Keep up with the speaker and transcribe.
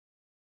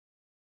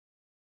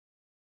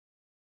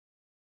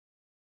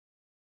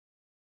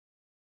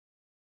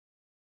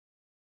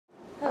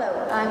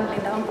Hello, I'm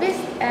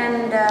Holmqvist,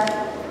 and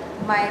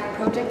my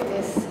project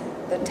is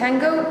the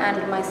tango,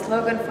 and my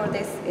slogan for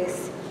this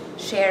is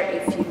 "Share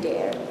if you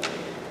dare."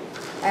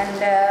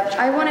 And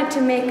I wanted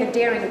to make a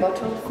daring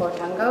bottle for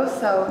tango,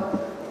 so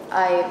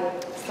I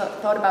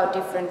thought about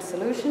different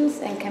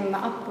solutions and came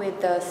up with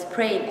the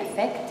spraying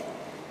effect.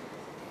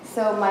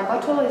 So my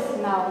bottle is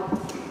now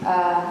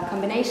a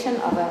combination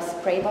of a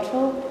spray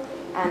bottle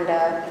and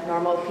a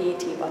normal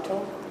PET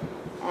bottle,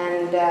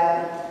 and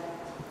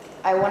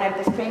I wanted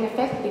the spraying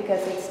effect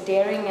because it's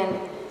daring and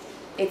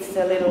it's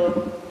a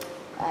little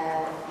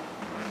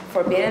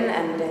forbidden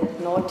and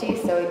naughty,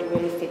 so it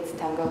really fits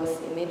tango's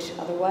image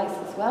otherwise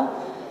as well.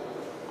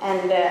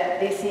 And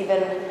this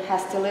even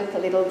has to look a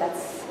little,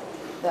 that's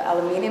the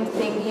aluminium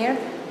thing here.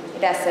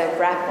 It has a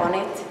wrap on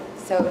it,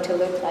 so to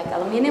look like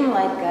aluminium,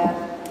 like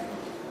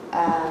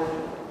a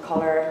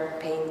color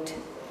paint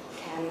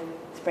can,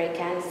 spray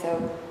can, so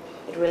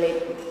it really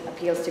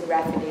appeals to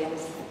graffiti and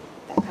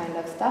that kind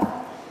of stuff.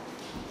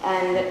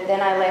 And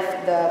then I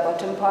left the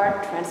bottom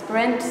part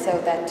transparent so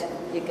that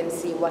you can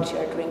see what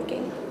you're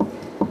drinking.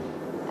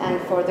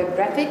 And for the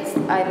graphics,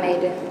 I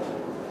made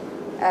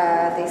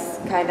this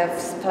kind of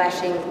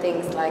splashing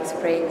things like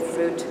spraying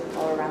fruit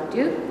all around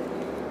you.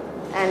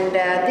 And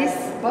this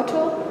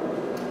bottle,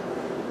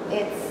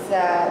 it's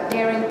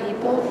daring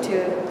people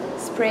to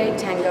spray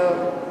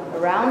tango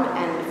around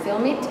and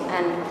film it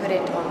and put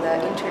it on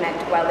the internet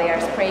while they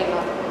are spraying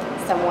on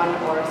someone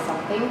or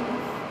something.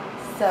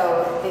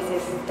 So this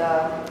is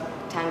the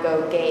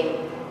tango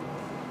game,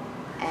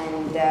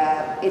 and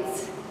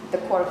it's the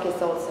cork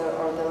is also,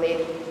 or the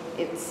lid,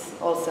 it's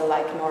also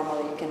like normal.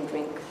 You can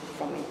drink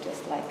from it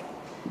just like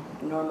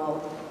a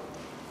normal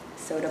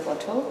soda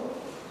bottle.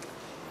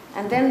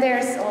 And then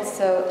there's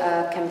also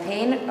a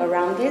campaign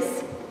around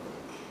this,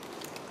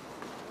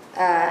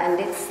 and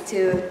it's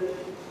to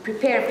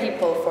prepare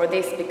people for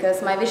this,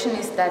 because my vision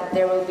is that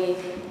there will be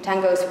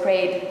tango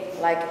sprayed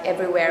like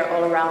everywhere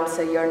all around,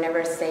 so you're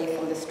never safe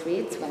on the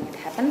streets when it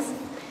happens.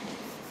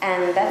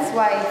 And that's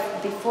why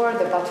before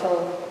the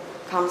bottle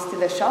comes to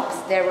the shops,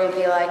 there will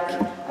be like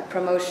a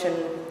promotion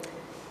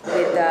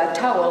with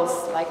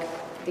towels, like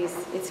these,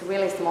 it's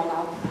really small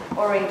now,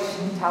 orange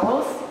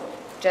towels,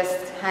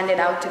 just handed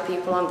out to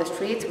people on the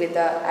streets with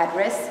the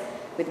address,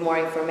 with more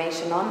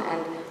information on,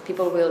 and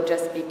people will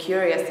just be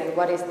curious, and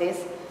what is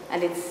this?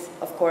 And it's,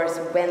 of course,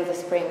 when the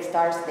spraying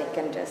starts, they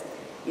can just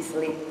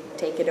easily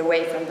take it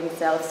away from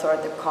themselves or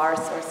the cars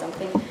or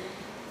something.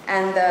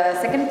 And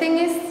the second thing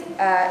is,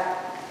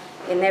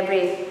 in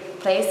every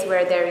place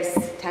where there is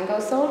tango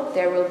sold,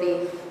 there will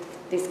be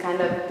this kind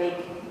of big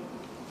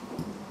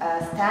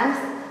stand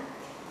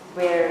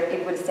where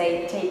it would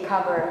say, "Take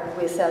cover,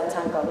 we sell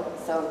tango."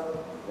 So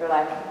you're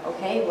like,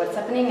 okay, what's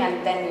happening?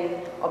 And then you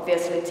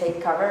obviously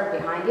take cover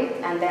behind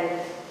it. And then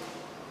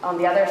on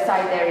the other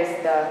side, there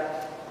is the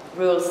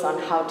rules on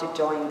how to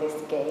join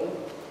this game.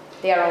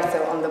 They are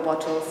also on the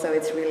bottle, so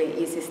it's really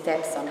easy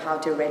steps on how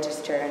to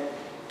register and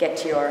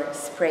get your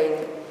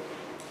spraying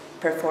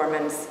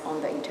performance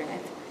on the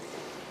internet.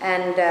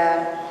 And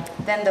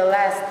then the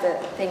last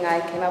thing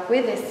I came up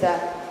with is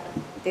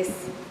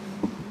this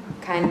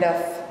kind of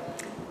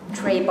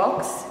tray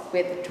box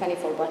with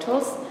 24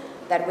 bottles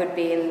that would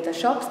be in the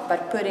shops,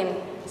 but put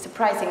in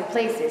surprising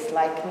places,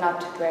 like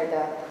not where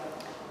the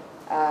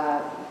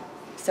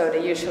soda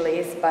usually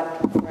is, but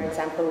for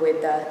example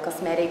with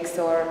cosmetics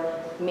or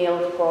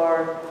milk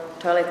or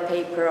toilet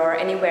paper or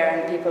anywhere,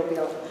 and people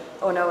will,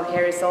 oh no,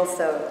 here is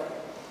also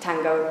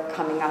tango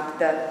coming up.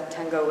 The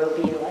tango will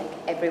be like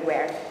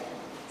everywhere,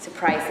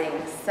 surprising.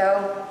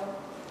 So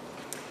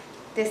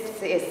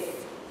this is,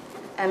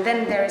 and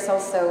then there is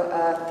also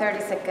a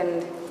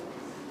 30-second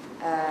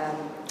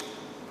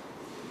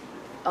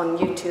on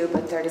YouTube,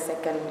 a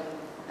 30-second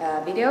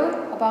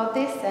video about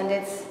this,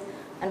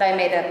 and I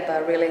made up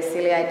a really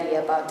silly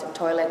idea about a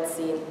toilet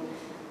scene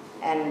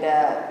and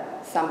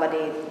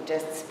somebody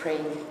just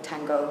spraying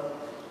tango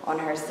on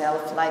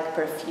herself, like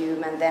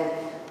perfume, and then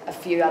a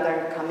few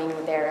other coming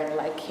there and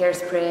like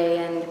hairspray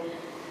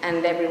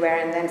and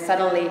everywhere, and then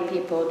suddenly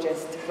people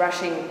just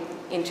rushing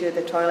into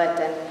the toilet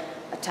and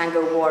a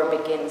tango war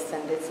begins,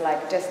 and it's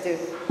like just to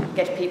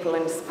get people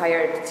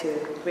inspired to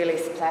really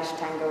splash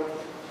tango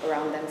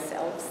around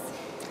themselves.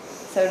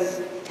 So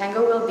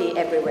tango will be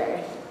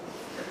everywhere.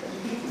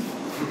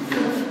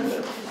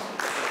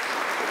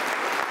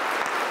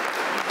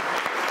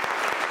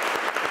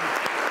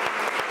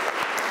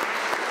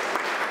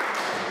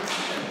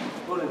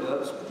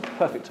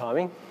 Perfect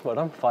timing. Well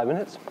done. 5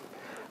 minutes.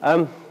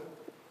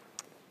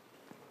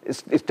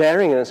 It's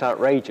daring and it's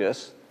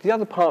outrageous. The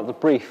other part of the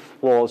brief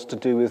was to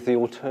do with the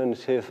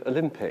alternative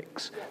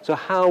Olympics. So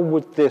how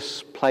would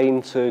this play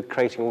into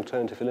creating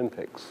alternative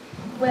Olympics?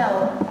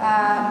 Well,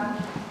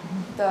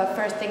 the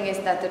first thing is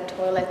that the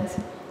toilet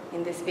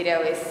in this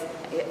video is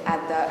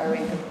at the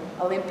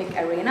Olympic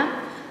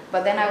arena.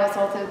 But then I was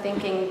also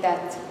thinking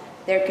that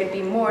there could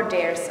be more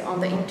dares on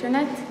the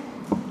internet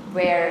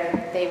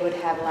where they would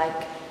have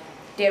like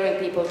daring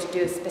people to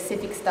do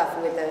specific stuff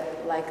with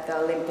the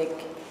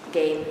Olympic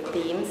game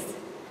themes,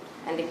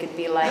 and it could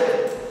be like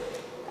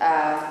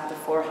the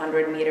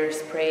 400-meter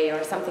spray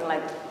or something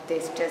like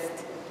this, just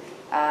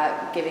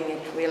giving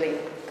it really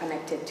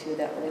connected to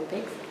the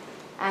Olympics.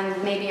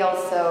 And maybe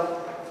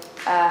also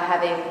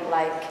having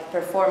like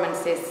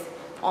performances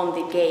on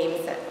the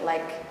games,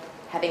 like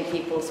having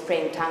people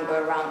spraying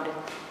tango around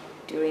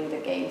during the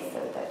games so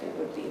that it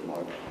would be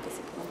more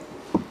visible.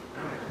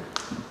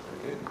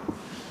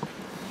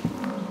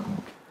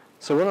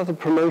 So one of the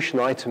promotion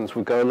items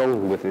would go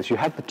along with this. You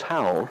had the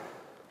towel.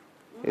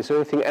 Is there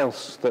anything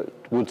else that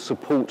would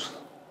support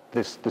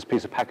this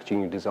piece of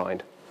packaging you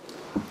designed?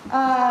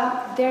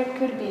 There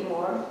could be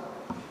more.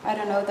 I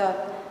don't know, the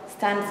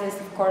stances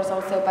of course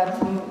also, but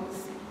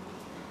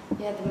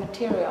yeah, the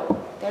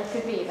material. There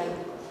could be even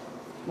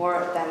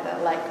more than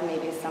the, like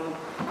maybe some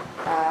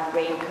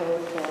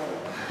raincoat or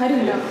I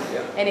don't know,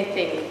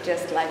 anything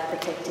just like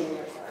protecting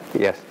yourself.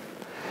 Yes.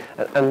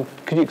 And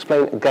could you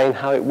explain again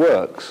how it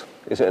works?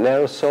 Is it an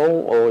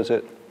aerosol or is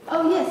it?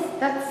 Oh yes,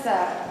 that's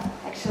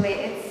actually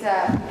it's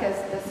because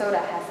the soda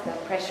has the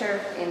pressure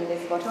in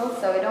this bottle,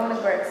 so it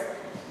only works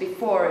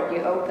before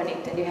you open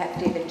it and you have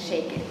to even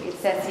shake it. It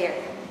says here,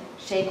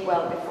 shake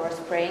well before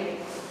spraying.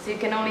 So you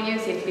can only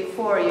use it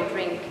before you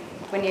drink.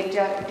 When you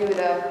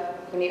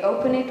when you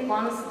open it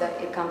once,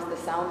 it comes the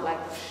sound like,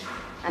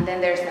 and then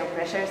there's no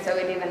pressure, so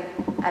it even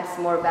adds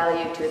more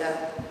value to the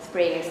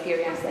spraying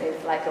experience that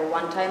it's like a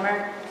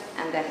one-timer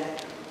and then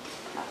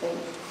nothing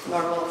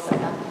normal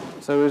soda.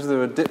 So is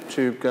there a dip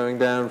tube going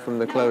down from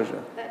the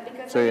closure?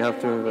 So you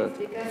have to invert?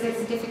 Because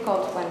it's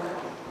difficult when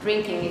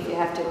drinking if you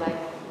have to like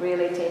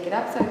really take it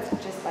up, so it's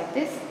just like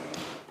this.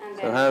 And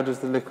then So how does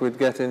the liquid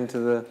get into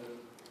the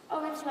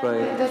it's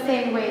spray? like the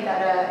same way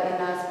that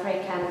in a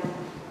spray can,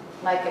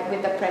 like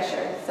with the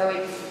pressure, so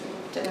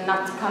it's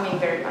not coming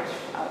very much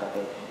out of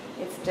it.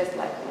 It's just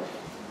like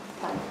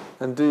a pipe.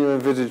 And do you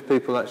envisage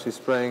people actually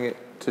spraying it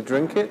to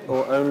drink it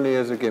or only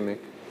as a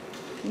gimmick?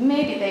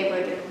 Maybe they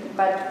would,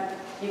 but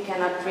you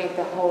cannot drink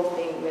the whole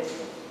thing with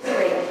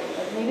spray.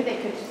 But maybe they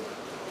could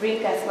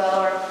drink as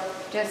well, or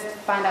just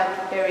find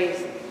out very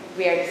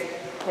weird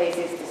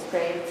places to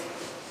spray it.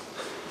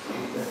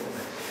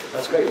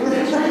 That's great.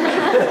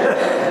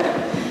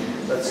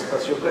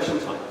 That's your question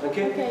time. Thank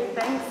you. Okay,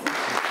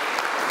 thanks.